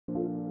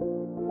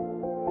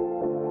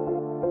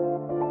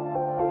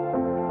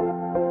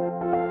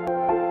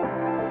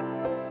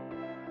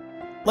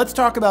Let's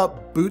talk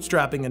about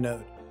bootstrapping a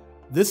node.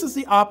 This is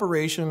the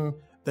operation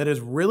that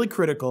is really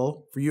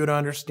critical for you to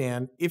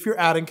understand if you're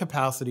adding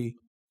capacity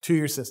to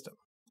your system.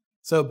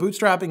 So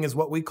bootstrapping is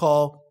what we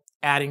call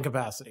adding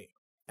capacity,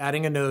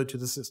 adding a node to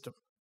the system.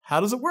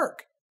 How does it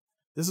work?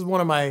 This is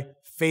one of my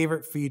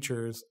favorite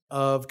features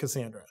of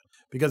Cassandra,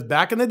 because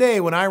back in the day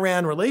when I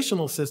ran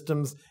relational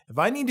systems, if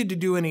I needed to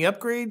do any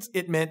upgrades,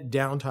 it meant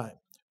downtime.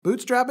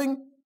 Bootstrapping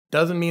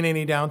doesn't mean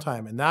any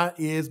downtime, and that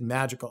is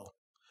magical.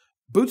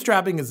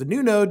 Bootstrapping is a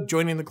new node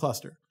joining the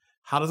cluster.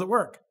 How does it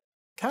work?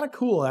 Kind of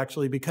cool,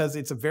 actually, because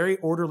it's a very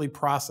orderly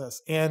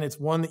process, and it's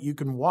one that you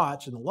can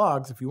watch in the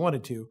logs if you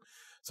wanted to.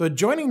 So a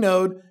joining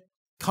node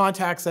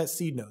contacts that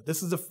seed node.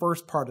 This is the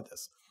first part of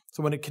this.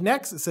 So when it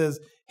connects, it says,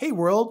 hey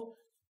world,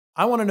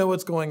 I want to know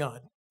what's going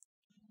on.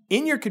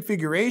 In your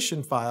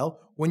configuration file,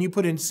 when you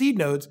put in seed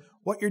nodes,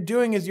 what you're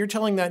doing is you're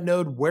telling that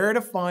node where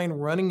to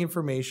find running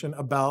information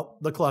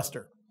about the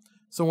cluster.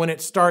 So when it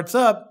starts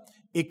up,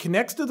 it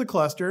connects to the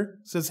cluster,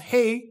 says,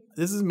 hey,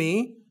 this is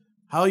me.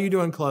 How are you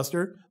doing,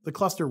 cluster? The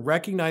cluster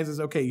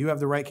recognizes, okay, you have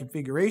the right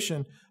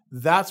configuration.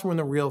 That's when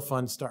the real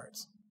fun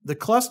starts. The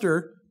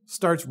cluster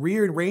starts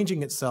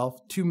rearranging itself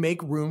to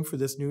make room for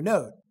this new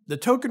node. The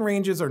token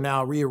ranges are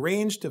now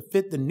rearranged to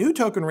fit the new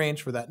token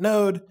range for that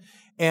node,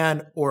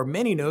 or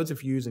many nodes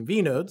if you're using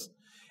vnodes.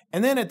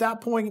 And then at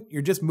that point,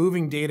 you're just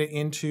moving data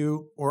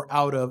into or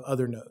out of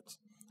other nodes.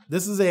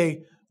 This is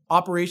a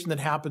operation that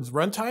happens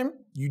runtime.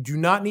 You do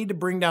not need to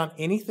bring down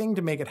anything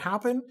to make it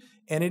happen,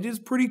 and it is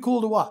pretty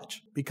cool to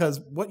watch because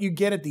what you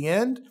get at the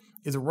end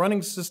is a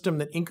running system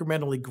that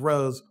incrementally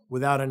grows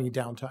without any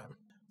downtime.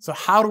 So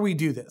how do we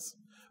do this?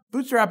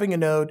 Bootstrapping a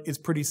node is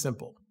pretty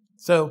simple.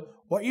 So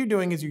what you're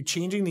doing is you're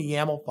changing the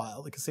YAML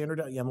file, the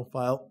Cassandra.yaml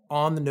file,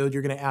 on the node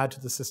you're going to add to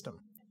the system.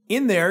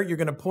 In there, you're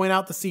going to point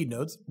out the seed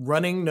nodes,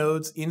 running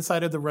nodes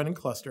inside of the running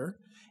cluster,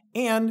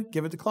 and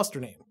give it the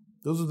cluster name.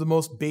 Those are the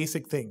most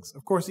basic things.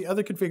 Of course, the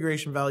other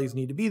configuration values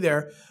need to be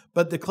there,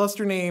 but the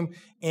cluster name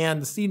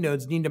and the seed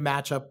nodes need to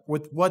match up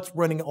with what's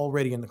running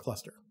already in the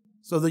cluster.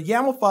 So the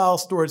YAML file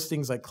stores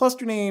things like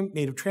cluster name,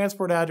 native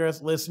transport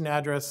address, listen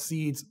address,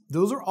 seeds.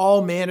 Those are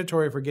all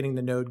mandatory for getting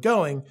the node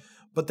going.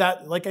 But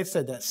that, like I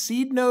said, that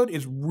seed node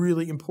is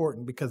really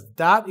important because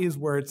that is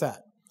where it's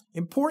at.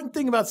 Important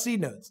thing about seed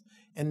nodes,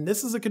 and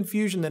this is a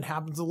confusion that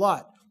happens a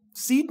lot.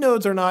 Seed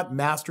nodes are not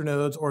master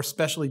nodes or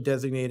specially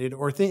designated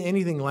or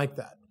anything like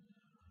that.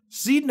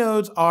 Seed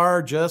nodes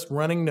are just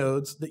running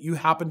nodes that you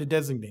happen to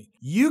designate.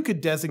 You could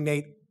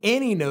designate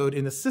any node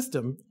in the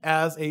system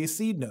as a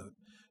seed node.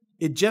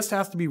 It just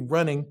has to be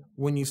running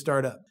when you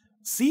start up.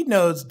 Seed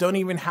nodes don't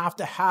even have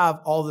to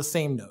have all the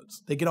same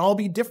nodes. They can all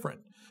be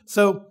different.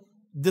 So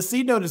the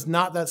seed node is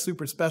not that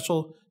super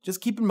special. Just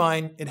keep in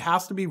mind, it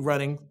has to be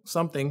running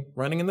something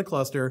running in the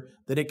cluster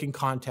that it can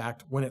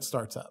contact when it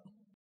starts up.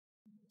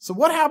 So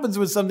what happens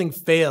when something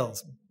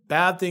fails?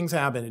 Bad things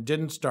happen. It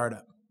didn't start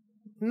up.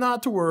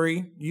 Not to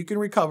worry, you can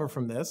recover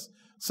from this.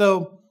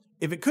 So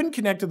if it couldn't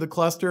connect to the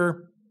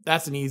cluster,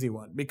 that's an easy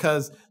one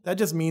because that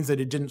just means that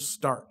it didn't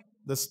start.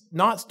 This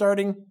not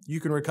starting, you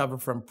can recover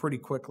from pretty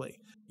quickly.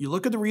 You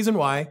look at the reason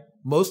why,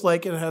 most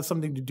likely it has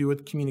something to do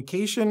with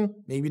communication,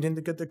 maybe you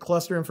didn't get the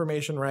cluster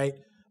information right,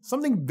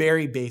 something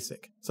very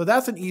basic. So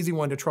that's an easy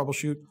one to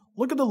troubleshoot.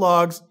 Look at the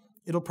logs,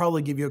 it'll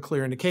probably give you a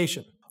clear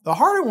indication. The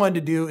harder one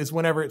to do is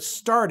whenever it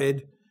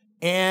started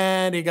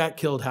and it got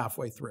killed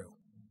halfway through.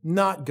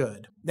 Not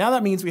good. Now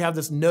that means we have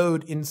this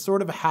node in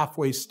sort of a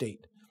halfway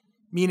state,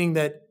 meaning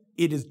that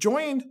it has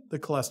joined the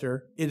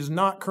cluster, it is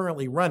not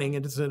currently running,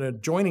 it is in a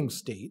joining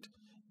state,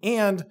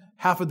 and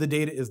half of the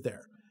data is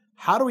there.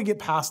 How do we get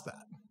past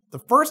that? The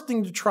first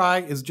thing to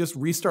try is just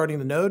restarting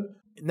the node,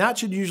 and that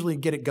should usually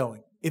get it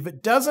going. If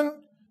it doesn't,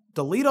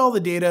 delete all the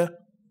data,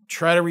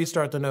 try to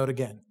restart the node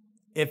again.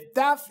 If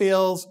that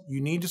fails, you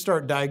need to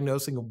start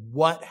diagnosing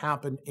what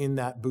happened in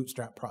that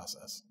bootstrap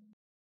process.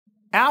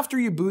 After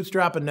you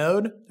bootstrap a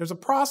node, there's a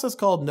process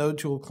called node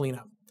tool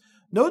cleanup.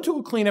 Node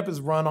tool cleanup is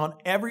run on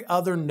every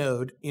other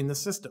node in the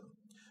system.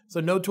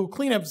 So node tool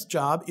cleanup's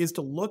job is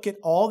to look at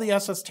all the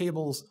SS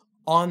tables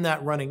on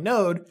that running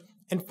node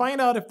and find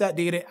out if that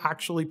data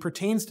actually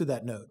pertains to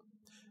that node.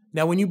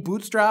 Now, when you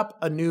bootstrap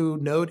a new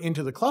node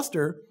into the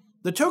cluster,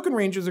 the token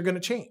ranges are going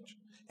to change.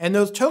 And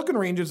those token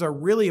ranges are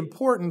really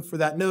important for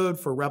that node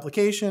for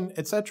replication,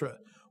 etc.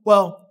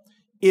 Well,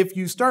 if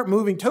you start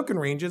moving token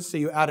ranges, say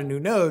you add a new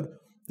node,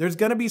 there's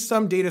going to be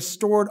some data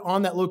stored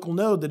on that local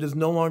node that is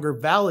no longer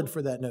valid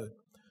for that node.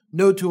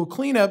 Node tool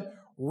cleanup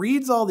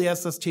reads all the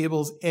SS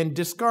tables and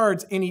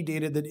discards any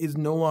data that is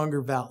no longer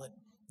valid.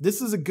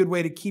 This is a good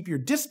way to keep your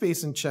disk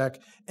space in check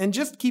and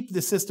just keep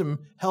the system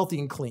healthy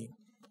and clean.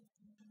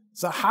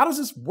 So how does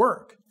this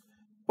work?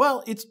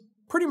 Well, it's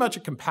pretty much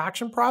a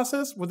compaction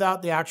process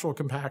without the actual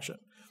compaction.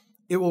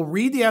 It will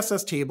read the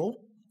SS table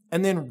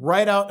and then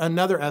write out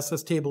another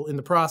SS table in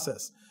the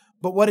process.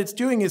 But what it's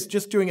doing is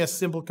just doing a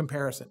simple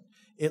comparison.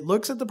 It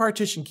looks at the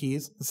partition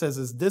keys and says,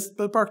 is this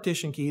the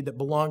partition key that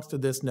belongs to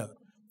this node?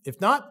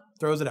 If not,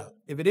 throws it out.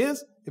 If it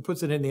is, it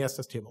puts it in the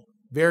SS table.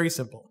 Very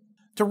simple.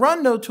 To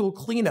run node tool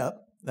cleanup,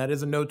 that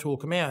is a node tool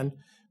command,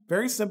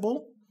 very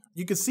simple.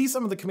 You can see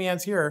some of the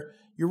commands here.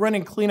 You're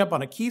running cleanup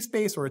on a key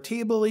space or a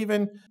table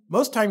even.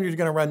 Most time you're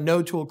gonna run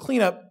node tool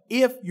cleanup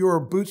if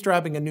you're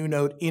bootstrapping a new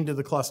node into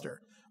the cluster,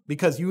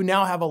 because you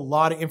now have a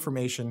lot of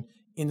information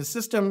in the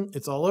system.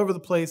 It's all over the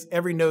place.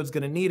 Every node's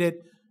gonna need it.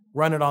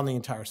 Run it on the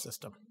entire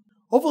system.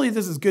 Hopefully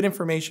this is good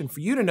information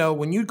for you to know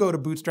when you go to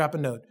bootstrap a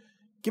node.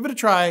 Give it a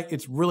try.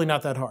 It's really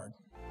not that hard.